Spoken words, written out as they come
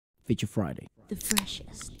Feature Friday. The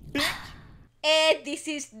freshest. And this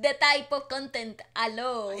is the type of content I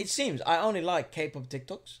love. It seems I only like K-pop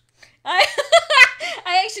TikToks. I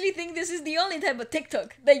I actually think this is the only type of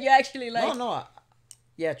TikTok that you actually like. No.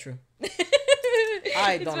 Yeah, true.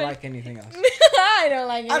 I don't like anything else. I don't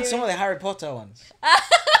like it. And some of the Harry Potter ones.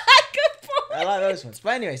 Good point. I like those ones.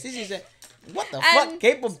 But anyways, this is a... What the fuck?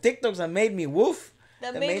 K-pop TikToks that made me woof?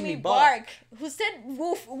 That made me bark. Who said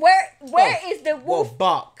woof? Where is the woof? Well,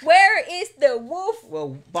 bark. Where is the woof?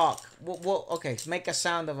 Well, bark. Well, okay, make a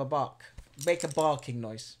sound of a bark. Make a barking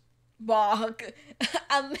noise. Bark.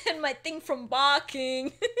 I meant my thing from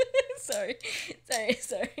barking. sorry.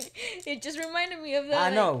 It just reminded me of that.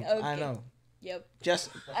 I know. Like, okay. I know. Yep. Just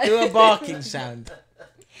do a barking sound.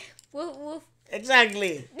 Woof woof.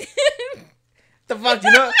 Exactly. The fuck,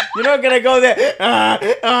 you're not gonna go there.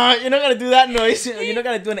 You're not gonna do that noise. You're not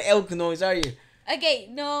gonna do an elk noise, are you? Okay,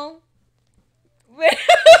 no.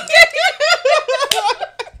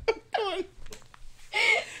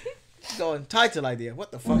 Go on, title idea.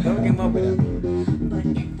 What the fuck? Don't came up with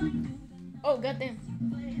that. Oh goddamn!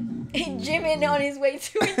 Jimin on his way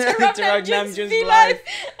to interrupt Namjoon's Namjoon's live.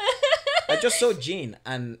 I just saw Jean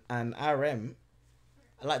and RM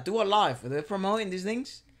like do a live. They're promoting these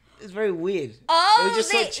things. It's very weird. Oh, it was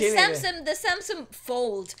just so chilly the Samsung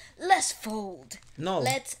Fold. Let's fold. No,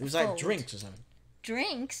 Let's it was fold. like drinks or something.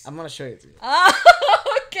 Drinks? I'm gonna show it to you. Oh,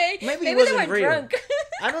 okay. Maybe they it wasn't were real. drunk.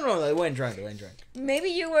 I don't know. They weren't drunk. Maybe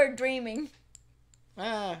you were dreaming.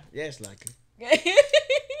 Yes, likely.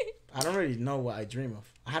 I don't really know what I dream of.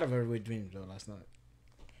 I had a very weird dream though last night.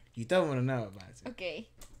 You don't want to know about it. Okay.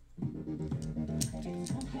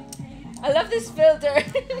 I love this filter.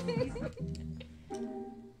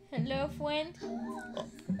 Hello, friend.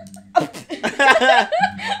 I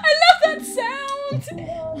love that sound.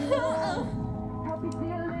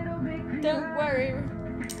 Don't worry,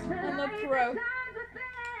 I'm a pro.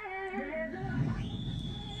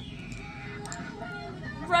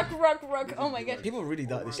 Rock. Oh my god. People really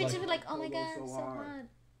die this They like. just be like, oh my god, so hot.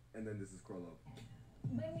 And then this is Krollo.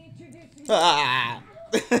 Ah.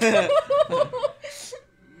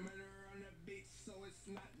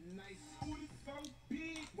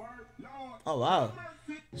 Oh wow.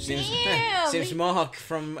 Seems Mark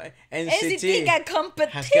from NCT got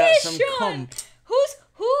competition. has got some comp. Who?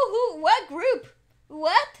 What group?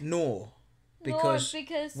 What? No. Because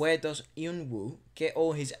because where does Eunwoo get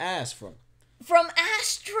all his ass from? From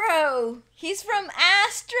Astro. He's from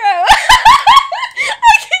Astro. I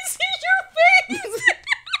can see your face.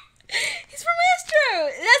 He's from Astro.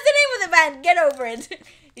 That's the name of the band. Get over it.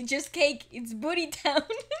 It's just cake. It's Booty Town.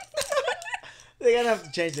 They're gonna have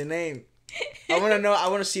to change the name. I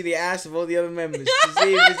wanna see the ass of all the other members to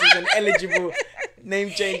see if this is an eligible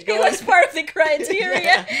name change. Go It was on. part of the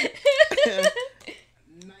criteria.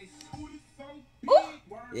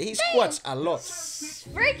 Yeah, he squats a lot.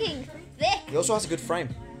 Freaking thick. He also has a good frame.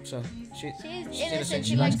 So she's innocent.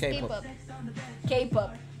 She likes K-pop.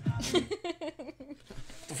 K-pop.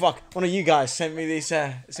 Fuck! One of you guys sent me this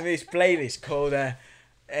playlist called what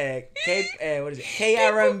is it?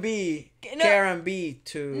 KRMB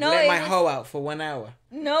to let my hoe out for 1 hour.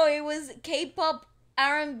 No, it was K-pop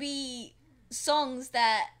R&B songs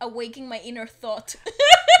that awaken my inner thought.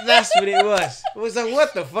 That's what it was. It was like,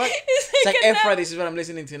 what the fuck? It's like Efra, an this is what I'm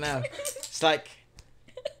listening to now. It's like,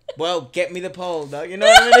 well, get me the pole, dog. You know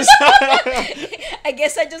what I mean? I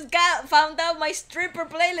guess I just found out my stripper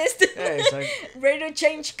playlist. Yeah, it's like, ready to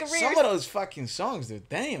change careers. some of those fucking songs, dude.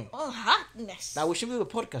 Damn. Oh, hotness. Now we should do a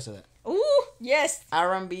podcast of that. Ooh, yes.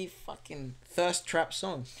 R&B fucking thirst trap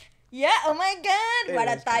songs. Yeah, oh my god. Yeah, What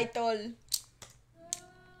a that's good. title.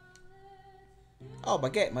 Oh,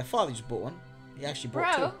 baguette. My father just bought one. He actually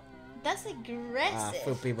bought Bro, two. that's aggressive.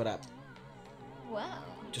 Fill people that Wow.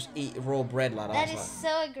 just eat raw bread like that. That I is was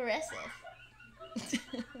so aggressive.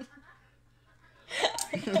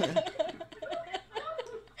 They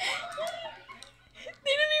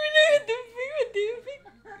don't even know what the like,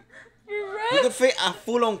 fuck. you could fit a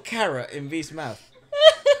full-on carrot in V's mouth.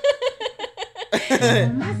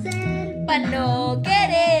 Pa no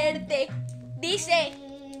quererte, dice.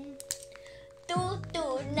 Tú,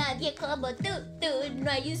 nadie como tú,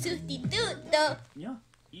 no hay un sustituto. Yo,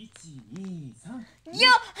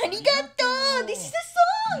 arigato, this is the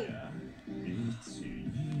song.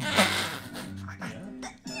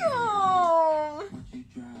 Yo.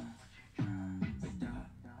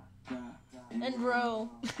 And roll.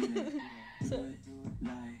 So.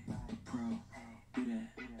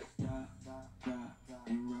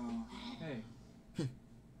 Hey,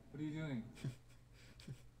 what are you doing?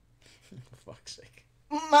 For fuck's sake.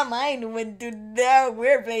 My mind went to the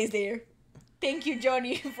weird place there. Thank you,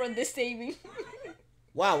 Johnny, for the saving.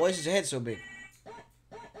 Wow, why is his head so big?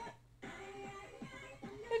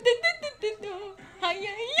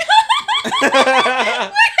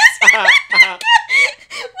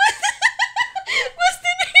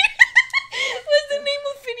 What's the name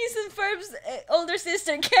of Phineas and Ferb's older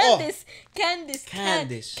sister? Candice. Candice.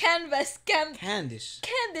 Candice. Candice.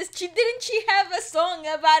 Candice. She have a song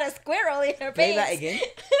about a squirrel in her Play face? that again.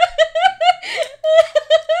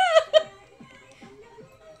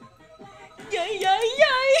 Yay.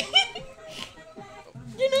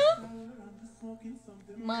 You know?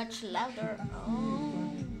 Much louder.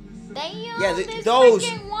 Oh. Damn, Yeah, this those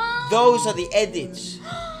freaking wow. those are the edits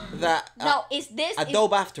that No, is this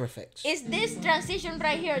Adobe After Effects. is this transition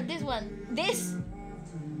right here? This one. This.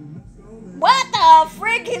 What the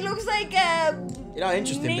frick? He looks like a You know,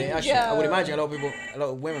 interesting. They ninja. actually, I would imagine a lot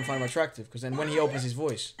of women find him attractive because then when he opens his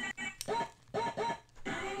voice.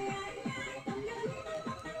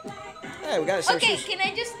 Yeah, we got it. Okay, can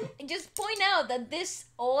I just point out that this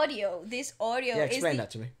audio Yeah, explain is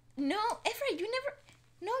that to me. No, Efra, you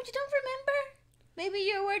don't remember? Maybe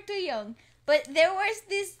you were too young. But there was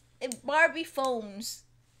this Barbie phones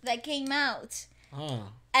that came out.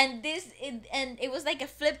 Ah. And it was like a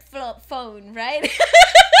flip-flop phone, right?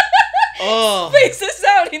 Oh. Space us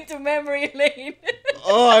out into memory lane.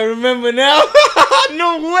 Oh, I remember now.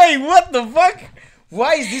 No way. What the fuck?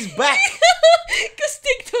 Why is this back? Because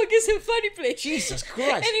TikTok is a funny place. Jesus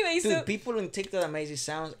Christ. Anyway, dude, so people on TikTok that make these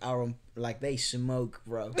sounds are like they smoke,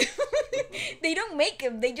 bro. they don't make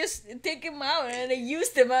them. They just take them out and they use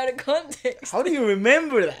them out of context. How do you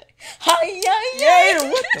remember that? Yeah.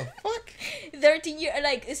 What the fuck?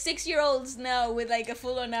 6-year-olds now with like a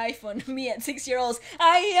full-on iPhone. Me at 6-year-olds.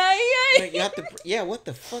 Like, you have to. Yeah, what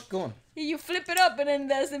the fuck? Go on. You flip it up and then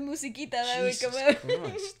there's the musiquita that would come out.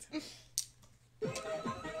 Christ.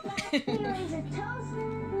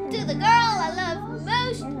 To the girl I love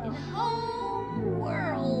most in the whole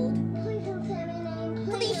world.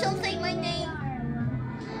 Please don't say my name.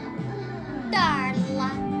 Darla.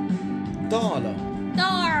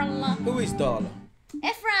 Darla. Who is Darla?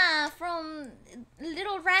 Efra from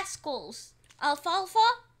Little Rascals.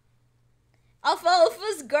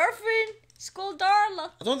 Alfalfa's girlfriend is called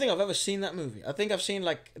Darla. I don't think I've ever seen that movie. I think I've seen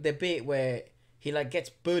like the bit where he like gets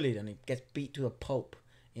bullied and he gets beat to a pulp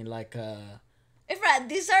in like Efra,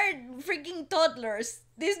 these are freaking toddlers.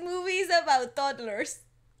 This movie is about toddlers.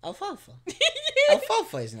 Alfalfa.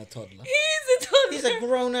 Alfalfa isn't a toddler. He's a toddler. He's a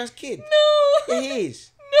grown ass kid. No. He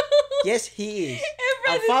is. No. Yes, he is.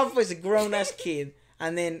 Efra, Alfalfa is a grown ass kid,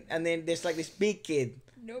 and then there's like this big kid.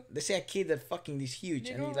 Nope. They say a kid that fucking is huge,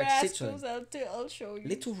 Little and he like sits on Rascals, him. I'll show you.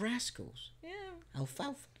 Little Rascals. Yeah.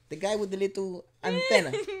 Alfalfa. The guy with the little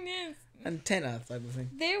antenna. Yes. Antenna type of thing.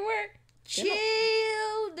 They were chill.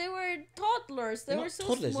 They were toddlers. They They're were not so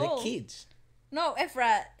toddlers, small. they're kids. No,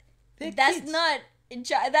 Efra. They're That's kids. not.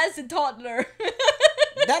 That's a toddler.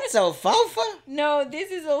 That's Alfalfa? No, this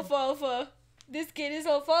is Alfalfa. This kid is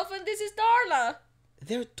Alfalfa and this is Darla.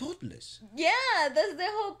 They're toddlers. Yeah, that's the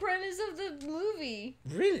whole premise of the movie.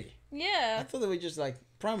 Really? I Yeah. thought they were just like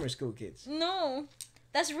primary school kids. No,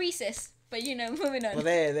 that's Recess. But moving on. Well,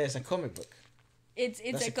 there's a comic book. It's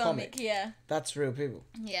that's a a comic. comic. Yeah. That's real people.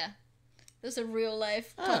 Yeah. Those are real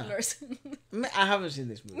life Ah. toddlers. I haven't seen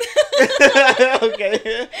this movie.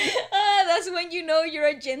 Okay. That's when you know you're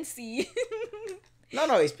a Gen Z.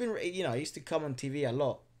 No, it's been, it used to come on TV a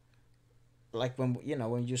lot. Like when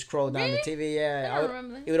you scroll down Really? the TV, yeah, I don't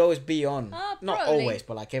remember that. it would always be on. Oh, Not probably. always,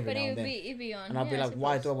 but like every But now and then. it'd be on. And I'd be Yeah, I like,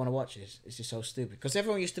 why do I suppose. want to watch this? It's just so stupid. Because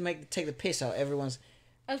everyone used to take the piss out. Everyone's,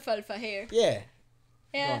 Alfalfa hair. yeah.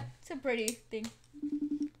 Yeah, on. it's a pretty thing.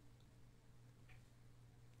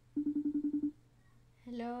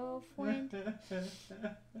 Hello, friend.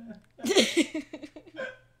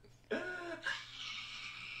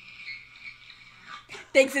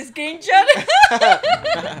 Takes a screenshot.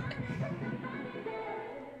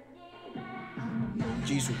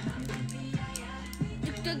 Jesus.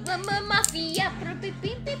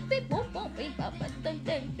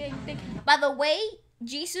 By the way,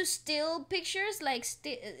 Jesus still pictures, like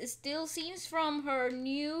still scenes from her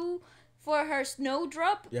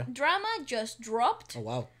Snowdrop Yeah. drama just dropped. Oh,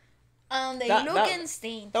 wow. They That- look that-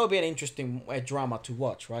 insane. That would be an interesting drama to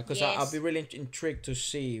watch, right? Because Yes. I'd be really intrigued to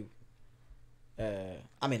see.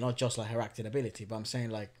 I mean, not just like her acting ability, but I'm saying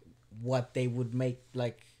like what they would make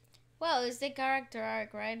like. Well, it's the character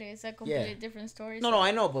arc, right? It's a completely different story. No, I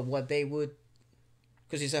know, but what they would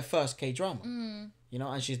because it's her first K-drama. You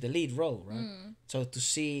know, and she's the lead role, right? So to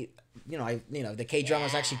see, the K-drama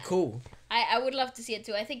is actually cool. I would love to see it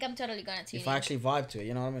too. I think I'm totally gonna tune in. If I actually vibe to it,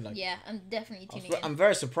 you know what I mean? Like, yeah, I'm definitely tuning in. I'm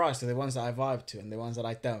very surprised to the ones that I vibe to and the ones that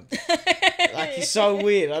I don't. Like, it's so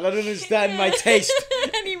weird. I don't understand my taste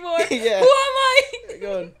anymore. Yeah. Who am I?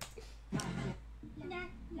 Go on.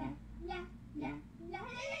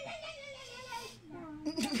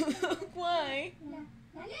 Why?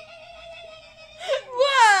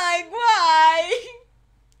 Why?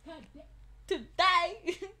 To die?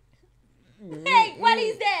 Hey, what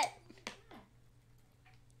is that?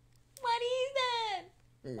 What is that?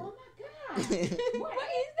 Oh my god! What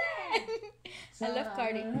is that? I love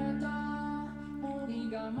Cardi.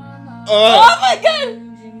 Oh my god!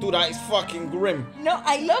 Dude, that is fucking grim. No,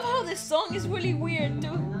 I love how the song is really weird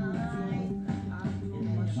too.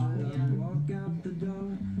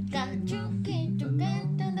 Got you came to get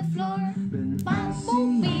on the floor.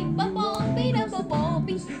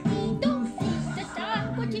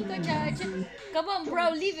 Come on,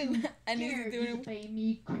 bro, leave him. And he's doing Pay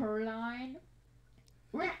me, Caroline.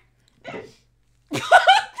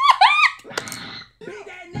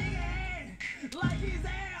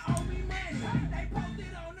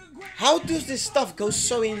 How does this stuff go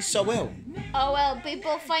so well? Oh well,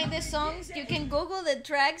 people find the songs. You can Google the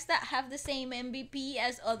tracks that have the same MVP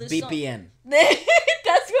as other songs. BPN.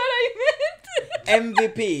 That's what I meant.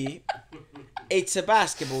 MVP. It's a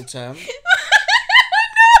basketball term.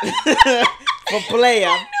 For player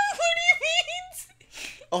I know what he means.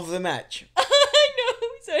 of the match. I know.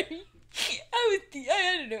 Sorry. I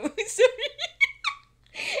don't know. Sorry.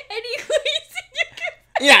 Anyways, you can.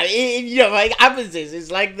 Yeah, like opposites.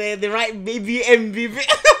 It's like the right MVP.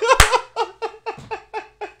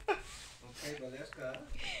 Okay, Waleska.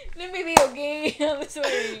 Let me be okay. I'm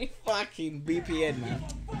sorry. Fucking BPN, man.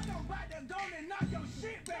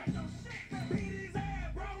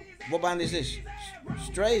 What band is this?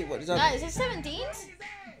 Stray? What is that? Is it 17s?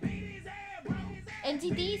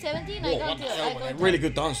 NCT 17? Whoa, what the hell, man? Really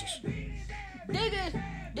good dancers. Dig it.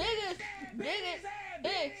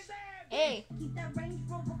 Hey. Hey.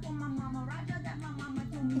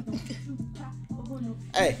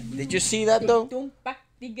 Hey, did you see that though?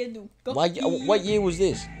 What year was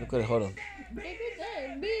this? Look at it, hold on.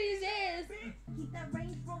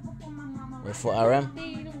 Wait for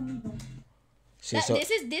RM. See, so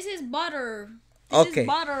This is butter. okay. Is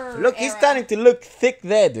butter Look, he's era. starting to look thick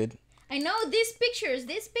there, dude. I know these pictures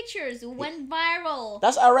went viral.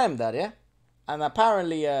 That's RM, that, yeah? And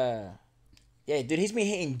apparently, yeah, dude, he's been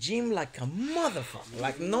hitting gym like a motherfucker,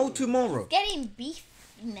 like no tomorrow. Getting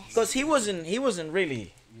beefness. Because he wasn't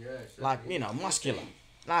really, like, muscular.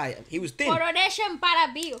 Like, he was thin. Coronation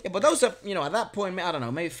para Bio. Yeah, but those are, at that point, I don't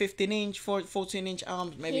know, maybe 15-inch, 14-inch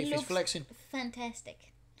arms, maybe He if he's looks flexing. fantastic.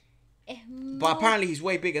 But apparently he's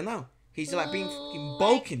way bigger now. He's like being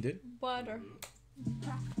bulking, dude. Butter.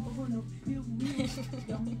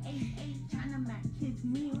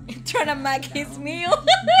 Trying to make his meal.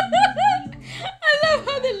 I love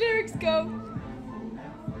how the lyrics go.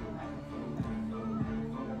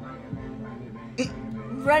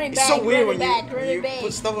 Running It's back, so weird running when back, running you back.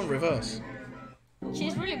 put stuff on reverse.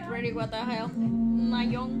 She's really pretty, what the hell? My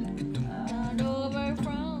young. Over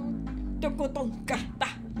from.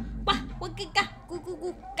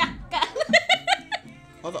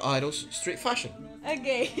 Other idols, street fashion.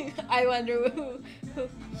 Okay, I wonder who.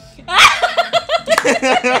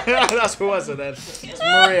 That's who was it then? It's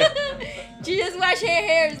Maria. She just washed her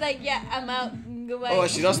hair. It's like, yeah, I'm out. Goodbye. Oh,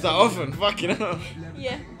 she does that often. Fucking hell.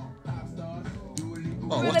 Yeah.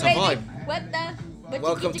 Oh, Who's what the a baby? vibe. What the? What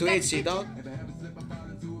Welcome to Itzy, dog.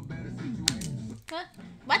 Huh?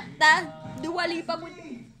 What the? Dua Lipa with.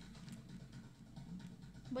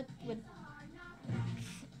 What?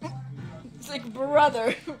 It's like,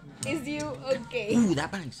 brother, is you okay? Ooh,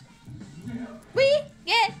 that bangs. We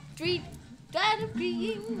get treat, gotta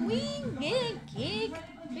be, we get kick.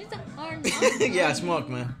 It's a hard one. Yeah, smoke,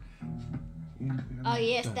 man. Oh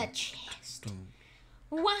yes, that chest.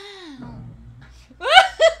 Wow.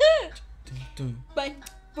 Bang,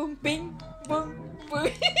 boom, bing, boom, boom.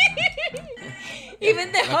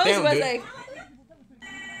 Even the host damn, was dude. like.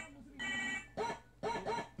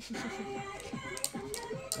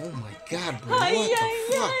 Oh my god, bro. What the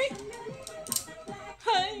fuck?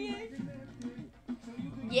 Hi.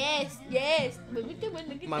 Yes.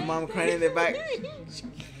 My mom crying in the back.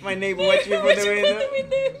 My neighbor watching me from the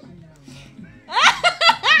window.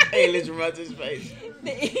 Hey, let's rub his face.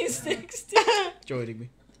 The E60. Joining me.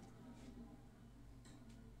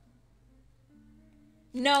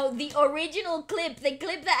 No, the original clip, the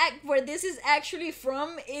clip that where this is actually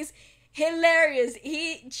from is hilarious.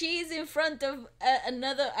 She's in front of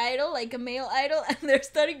another idol, like a male idol, and they're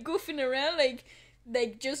starting goofing around, like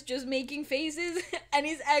just making faces, and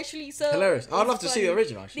it's actually so Hilarious. I'd love it's to see the funny.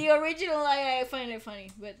 original, actually. The original, I find it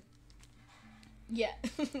funny, but yeah,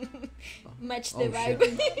 match the Oh,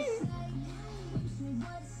 vibe.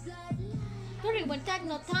 Sorry, one tag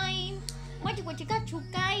no time. What you got to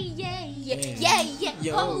guy? Yeah.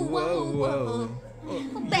 Yo, Oh, whoa, whoa.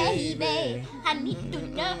 Oh, baby, I need to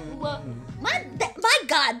know. My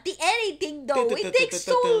God, the editing though, it takes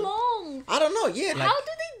so long. I don't know. Yeah, like How do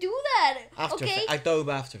they do that? After Okay,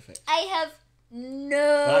 Adobe After Effects. I have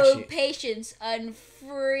no But actually- patience on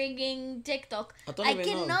frigging TikTok. I don't I even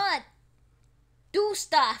know. cannot do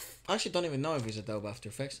stuff. I actually don't even know if it's Adobe After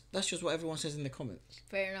Effects. That's just what everyone says in the comments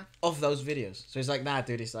Fair enough. of those videos. So it's like, nah,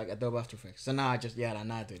 dude, it's like Adobe After Effects. So now I just,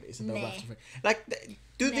 nah, dude, it's Adobe Nah. After Effects. Like,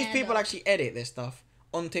 do these Nah, people no. actually edit their stuff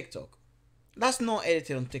on TikTok? That's not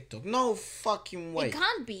edited on TikTok. No fucking way. It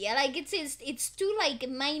can't be. Like it's too like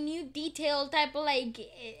minute detail type of like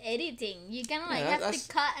editing. You kind of like Yeah, have that's-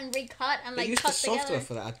 to cut and recut and They like use the cut software together.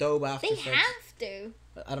 for that, Adobe After They Effects. have to.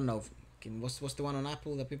 I don't know. What's the one on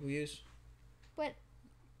Apple that people use?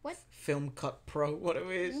 What? Film Cut Pro,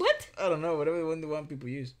 whatever it is. What? I don't know. Whatever the one people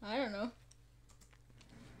use. I don't know.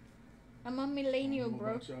 I'm a millennial,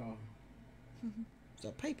 bro. Is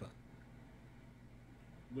that paper?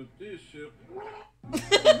 But this shit.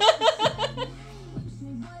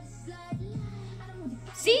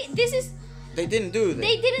 See, this is They didn't do that.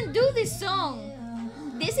 they didn't do this song.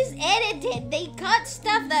 This is edited. They cut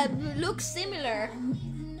stuff that looks similar.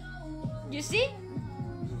 You see?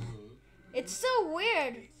 It's so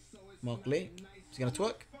weird. Mark Lee. Is he gonna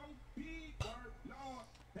twerk?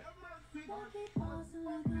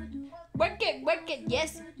 Work it,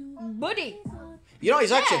 yes. Buddy. You know,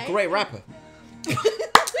 he's actually Yeah. a great rapper.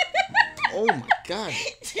 Oh my god.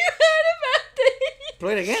 You heard about this?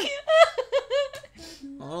 Play it again.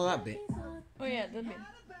 Oh, that bit. Oh yeah, that bit.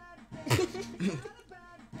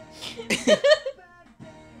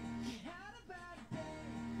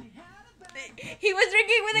 He was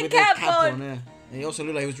drinking with a With cap, the cap on. on, yeah. And he also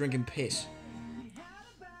looked like he was drinking piss.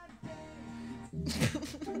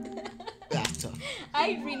 That's tough.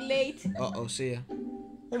 I relate. Uh-oh, see ya.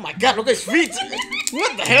 Oh my god, look at his feet!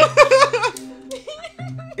 What the hell?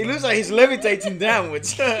 It looks like he's levitating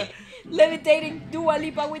downwards. Levitating Dua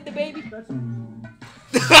Lipa with the baby.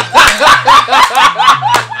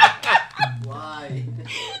 Why?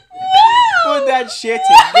 Put that shit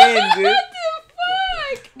again, dude.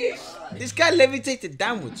 What the fuck? This guy levitated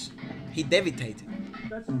downwards. He devitated.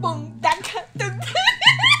 Boom, taka, tunk.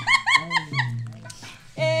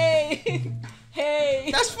 Hey, hey.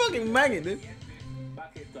 That's fucking banging, dude.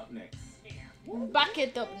 Back it up next. Back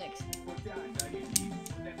it up next.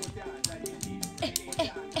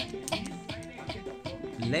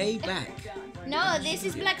 Lay back. No, this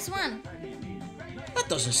is Black Swan. That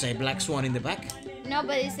doesn't say Black Swan in the back. No,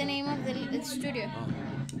 but it's the name of the studio. Oh.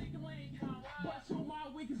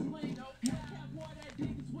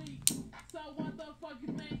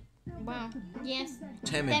 Wow. Yes.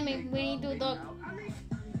 Tell Tell me. me, we need to talk.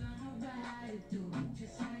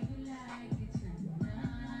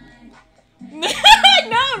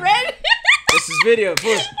 No, Red. This is video,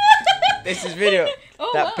 first. This is video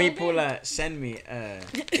Oh, that wow, people okay. send me.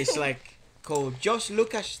 It's like called Josh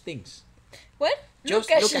Lucas Things. What? Just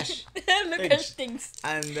Lucas. Lucas. Lucas things.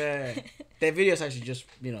 And their videos actually just,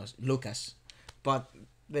 Lucas. But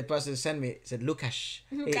the person sent me said Lucas.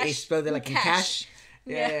 He spelled it like in Lukash. cash.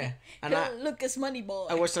 Yeah. And Lucas Money Boy.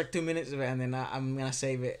 I watched like 2 minutes of it, and then I'm gonna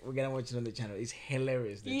save it. We're gonna watch it on the channel. It's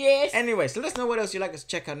hilarious, dude. Yes. Anyway, so let us know what else you'd like us to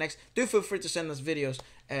check out next. Do feel free to send us videos,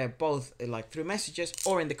 both like through messages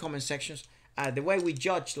or in the comment sections. The way we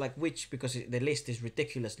judge like which, because the list is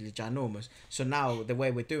ridiculously ginormous. So now the way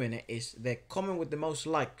we're doing it is the comment with the most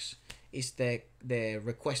likes is the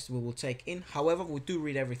request we will take in. However, we do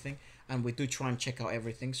read everything and we do try and check out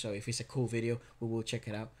everything. So if it's a cool video, we will check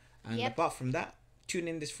it out. And Yep. apart from that, tune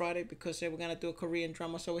in this Friday because we're gonna do a Korean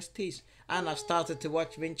drama OSTs, and I've started to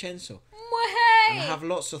watch Vincenzo. And I have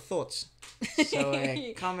lots of thoughts. So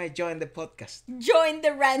come and join the podcast. Join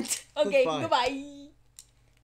the rant. Okay, Goodbye. goodbye.